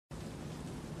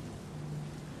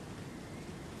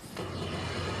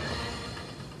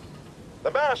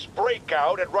The mass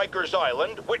breakout at Rikers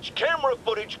Island, which camera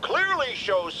footage clearly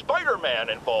shows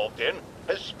Spiderman involved in,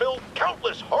 has spilled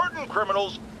countless hardened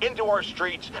criminals into our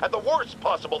streets at the worst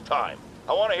possible time.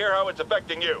 I want to hear how it's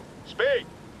affecting you. Speak!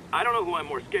 I don't know who I'm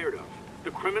more scared of.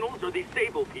 The criminals or these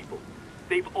stable people.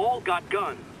 They've all got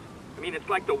guns. I mean, it's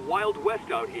like the Wild West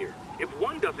out here. If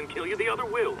one doesn't kill you, the other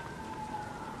will.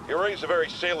 You raise a very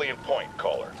salient point,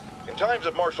 caller. In times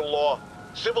of martial law,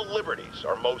 civil liberties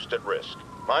are most at risk.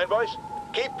 My advice?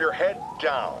 Keep your head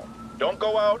down. Don't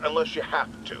go out unless you have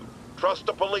to. Trust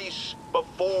the police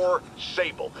before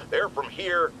Sable. They're from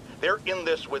here. They're in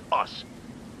this with us.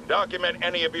 Document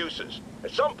any abuses.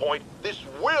 At some point, this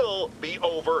will be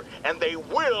over, and they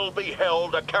will be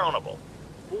held accountable.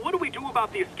 Well, what do we do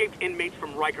about the escaped inmates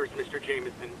from Rikers, Mr.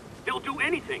 Jameson? They'll do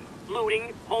anything.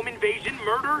 Looting, home invasion,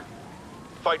 murder.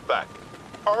 Fight back.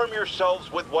 Arm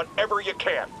yourselves with whatever you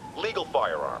can. Legal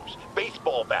firearms,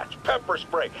 baseball bats, pepper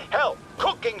spray, hell,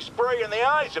 cooking spray in the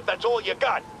eyes if that's all you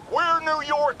got. We're New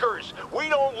Yorkers. We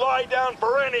don't lie down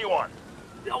for anyone.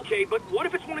 Okay, but what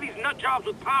if it's one of these nut jobs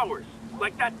with powers?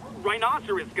 Like that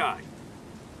rhinoceros guy?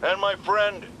 And my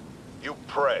friend, you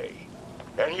pray.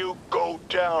 And you go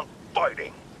down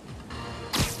fighting.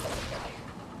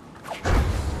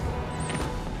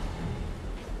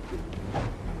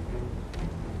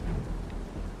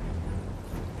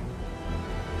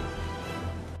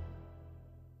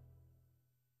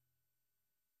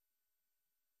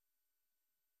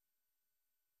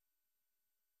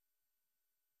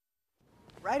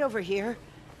 Right over here.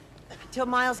 Until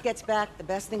Miles gets back, the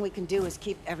best thing we can do is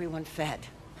keep everyone fed.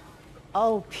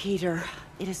 Oh, Peter,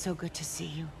 it is so good to see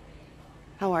you.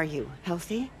 How are you?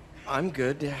 Healthy? I'm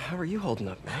good. How are you holding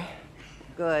up, May?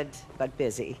 Good, but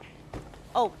busy.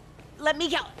 Oh, let me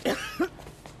go.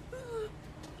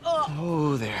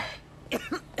 Oh, there.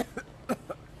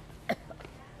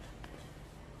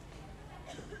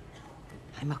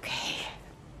 I'm okay.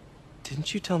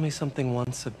 Didn't you tell me something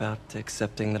once about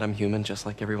accepting that I'm human just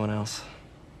like everyone else?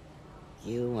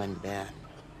 You and Ben.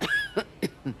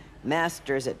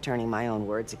 Masters at turning my own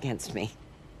words against me.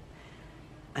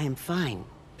 I am fine,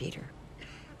 Peter.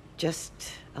 Just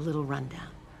a little rundown.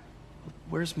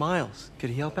 Where's Miles? Could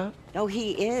he help out? Oh,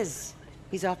 he is.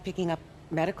 He's off picking up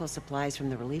medical supplies from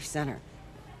the relief center.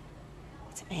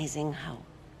 It's amazing how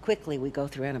quickly we go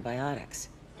through antibiotics.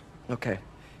 Okay.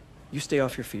 You stay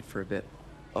off your feet for a bit.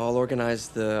 I'll organize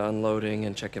the unloading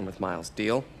and check in with Miles.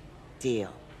 Deal?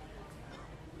 Deal.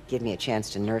 Give me a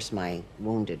chance to nurse my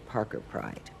wounded Parker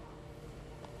pride.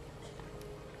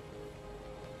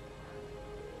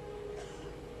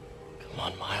 Come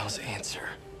on, Miles, answer.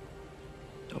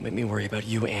 Don't make me worry about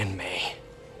you and May.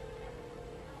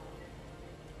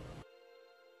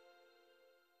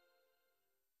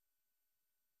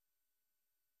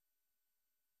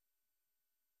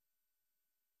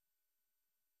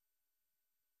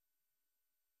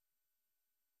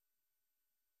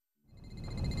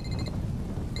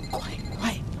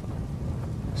 Quiet.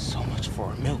 So much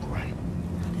for a milk run.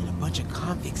 How did a bunch of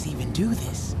convicts even do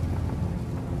this?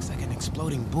 Looks like an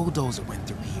exploding bulldozer went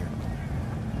through here.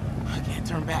 I can't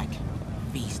turn back.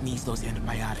 Feast needs those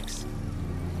antibiotics.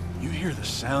 You hear the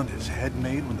sound his head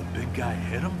made when the big guy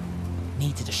hit him?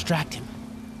 Need to distract him.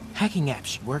 Hacking apps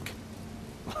should work.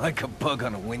 Like a bug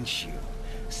on a windshield.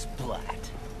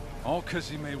 Splat. All 'cause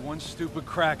he made one stupid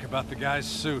crack about the guy's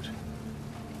suit.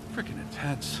 Freaking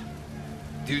intense.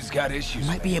 Dude's got issues,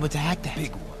 Might be man. able to hack that.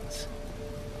 Big ones.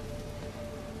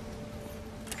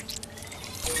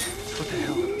 What the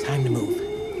hell? Time to move.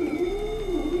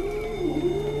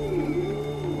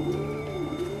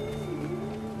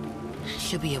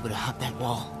 Should be able to hop that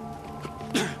wall.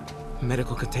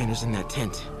 Medical containers in that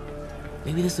tent.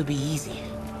 Maybe this will be easy.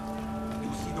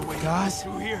 You see the way Gauze?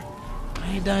 through here?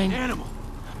 Iodine, Animal.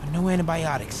 but no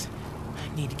antibiotics.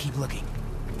 Need to keep looking.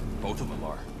 Both of them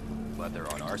are. Glad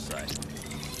they're on our side.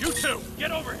 You two,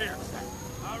 get over here.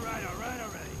 All right.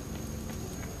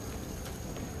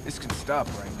 This can stop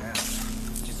right now.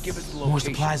 Just give us the More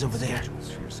location supplies and over there.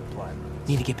 schedules for your supply runs.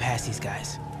 Need to get past these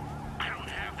guys. I don't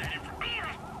have that information.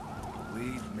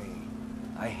 Believe me,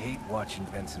 I hate watching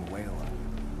Benson wail on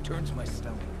you. Turns my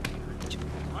stomach.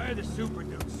 Why are the super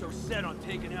dudes so set on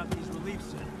taking out these relief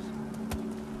centers?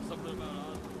 Something about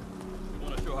Oz. We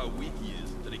want to show how weak he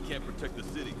is, that he can't protect the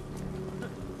city.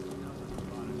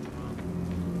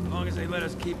 As long as they let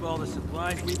us keep all the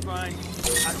supplies we find.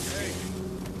 Hey,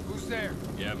 who's there?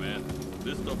 Yeah, man.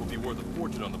 This stuff will be worth a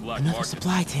fortune on the black Another market.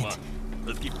 supply Come tent. on,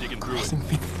 let's keep digging through it. Crossing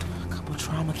a couple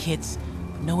trauma kits,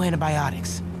 but no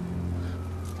antibiotics.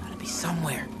 Gotta be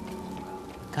somewhere.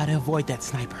 Gotta avoid that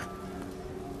sniper.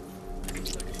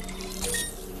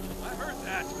 I heard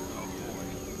that. Oh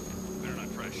boy. Better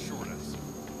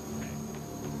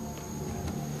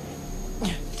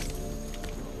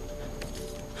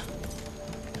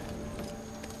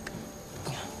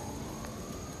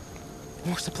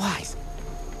More supplies.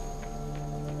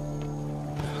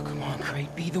 Oh, come on,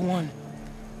 Crate, be the one.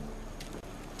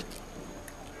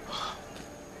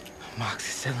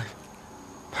 Amoxicillin.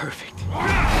 Perfect.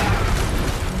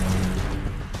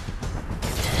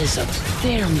 That is a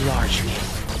damn large meal.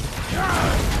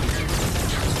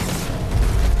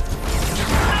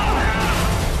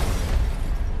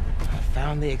 I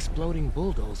found the exploding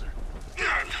bulldozer.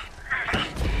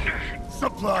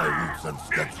 Supply routes and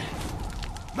schedules.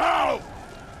 Now!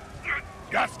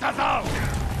 Gas out!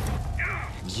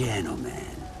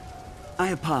 Gentlemen, I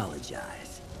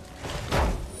apologize.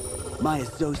 My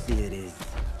associate is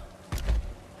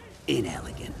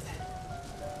inelegant.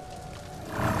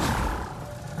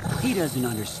 He doesn't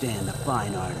understand the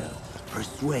fine art of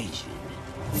persuasion.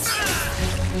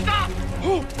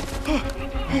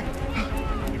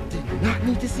 Did not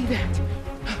need to see that.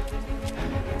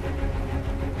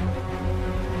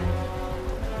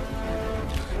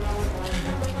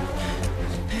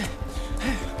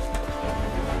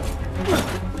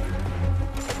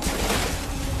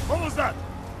 What was that?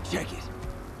 Check it.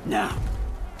 Now.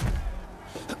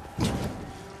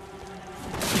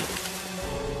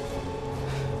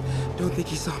 Don't think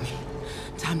he saw me.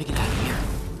 Time to get out of here.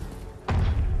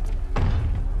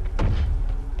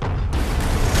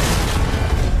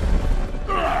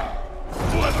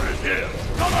 Whoever is here,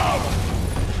 come out!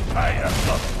 I have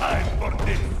no time for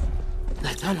this.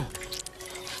 That tunnel.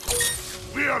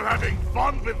 We are having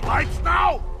fun with lights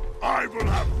now? I will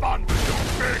have fun with your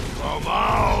big. Come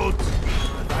out!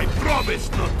 And I promise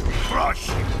not to crush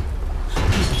you.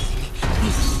 Please see me.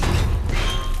 Please see me.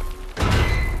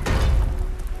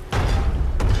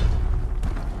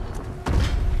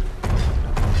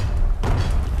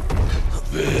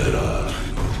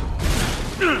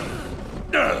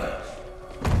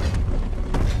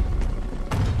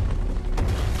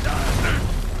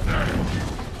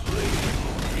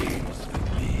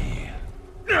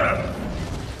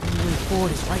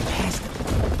 Forward is right past them.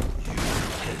 You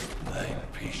test my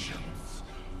patience.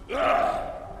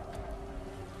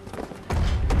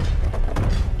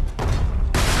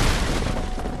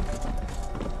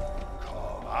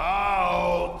 Come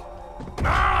out!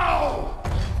 Now!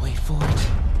 Wait for it.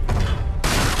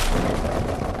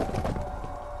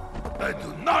 I do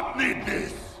not need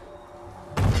this!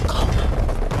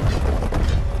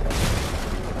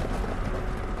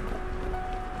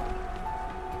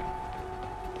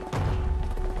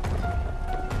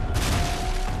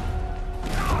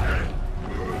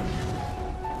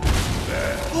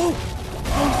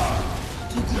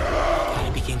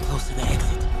 Gotta be getting close to the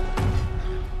exit.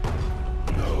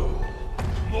 No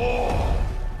more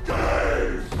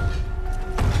days!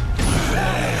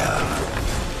 Where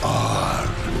are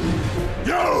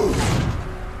you?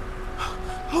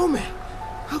 Oh man.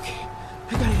 Okay.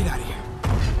 I gotta get out of here.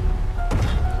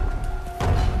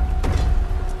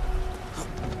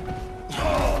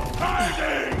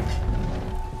 Hiding!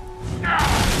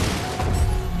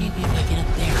 Maybe if I get up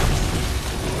there, I'll be safe.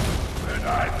 When I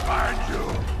find you,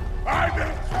 I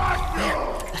will crush you!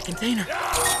 That container.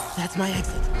 That's my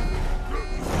exit.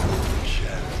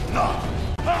 Not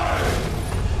hide!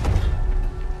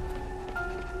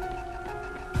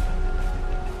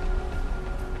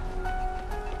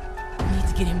 I need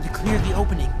to get him to clear the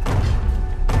opening.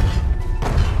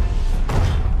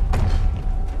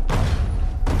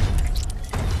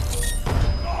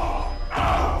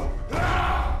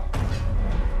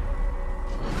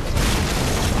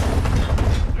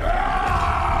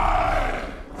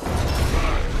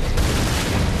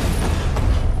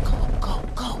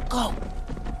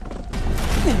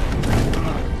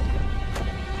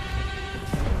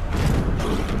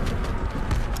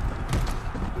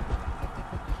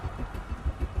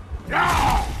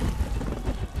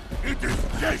 It is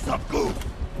Days of Goose!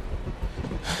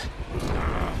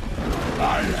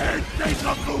 I hate Days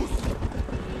of Goose!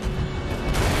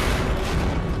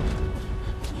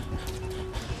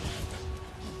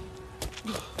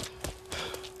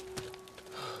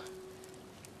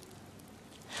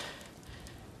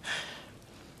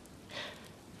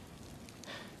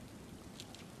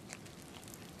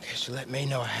 Guess you let May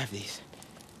know I have these.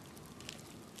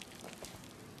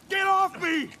 Get off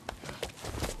me!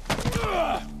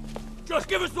 Just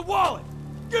give us the wallet!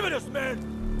 Give it us, man!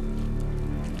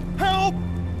 Help!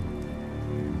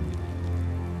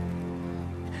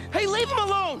 Hey, leave him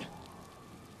alone!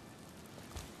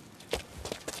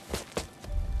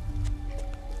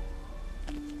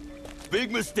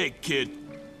 Big mistake, kid.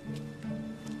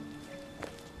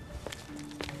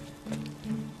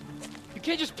 You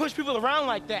can't just push people around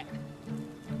like that.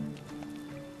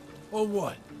 Or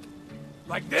what?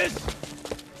 Like this?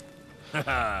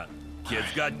 Haha.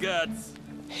 Kid's got guts.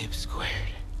 Hip squared.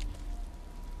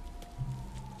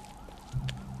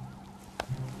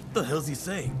 What the hell's he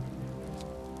saying?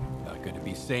 Not gonna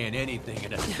be saying anything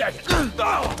in a second.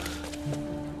 Oh!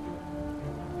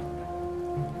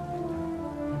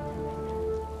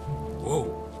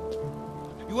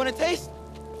 Whoa. You want a taste?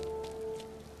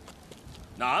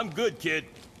 Nah, I'm good, kid.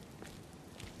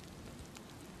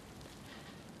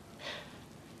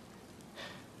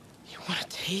 You want a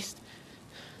taste?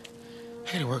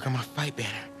 I gotta work on my fight banner.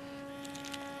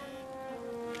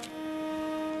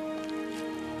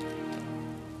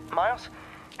 Miles?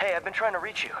 Hey, I've been trying to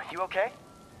reach you. You okay?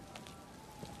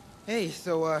 Hey,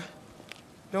 so,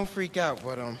 don't freak out,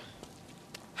 but, I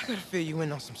gotta fill you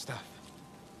in on some stuff.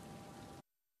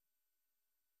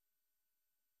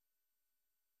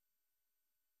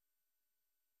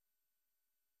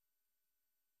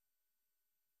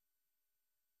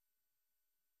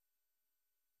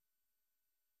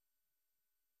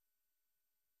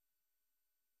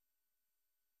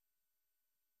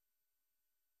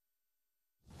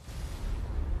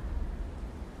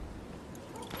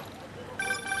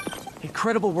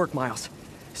 Incredible work, Miles.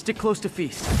 Stick close to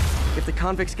Fisk. If the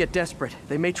convicts get desperate,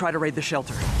 they may try to raid the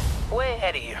shelter. Way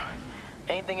ahead of you.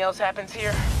 Anything else happens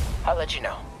here, I'll let you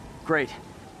know. Great.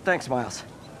 Thanks, Miles.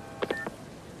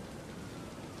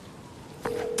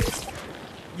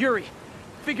 Yuri,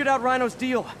 figured out Rhino's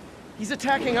deal. He's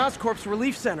attacking Oscorp's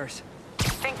relief centers.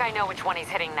 Think I know which one he's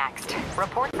hitting next.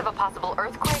 Reports of a possible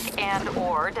earthquake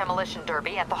and/or demolition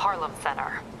derby at the Harlem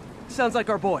Center. Sounds like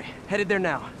our boy. Headed there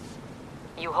now.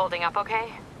 You holding up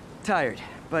okay? Tired,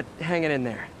 but hanging in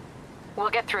there.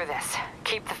 We'll get through this.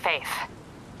 Keep the faith.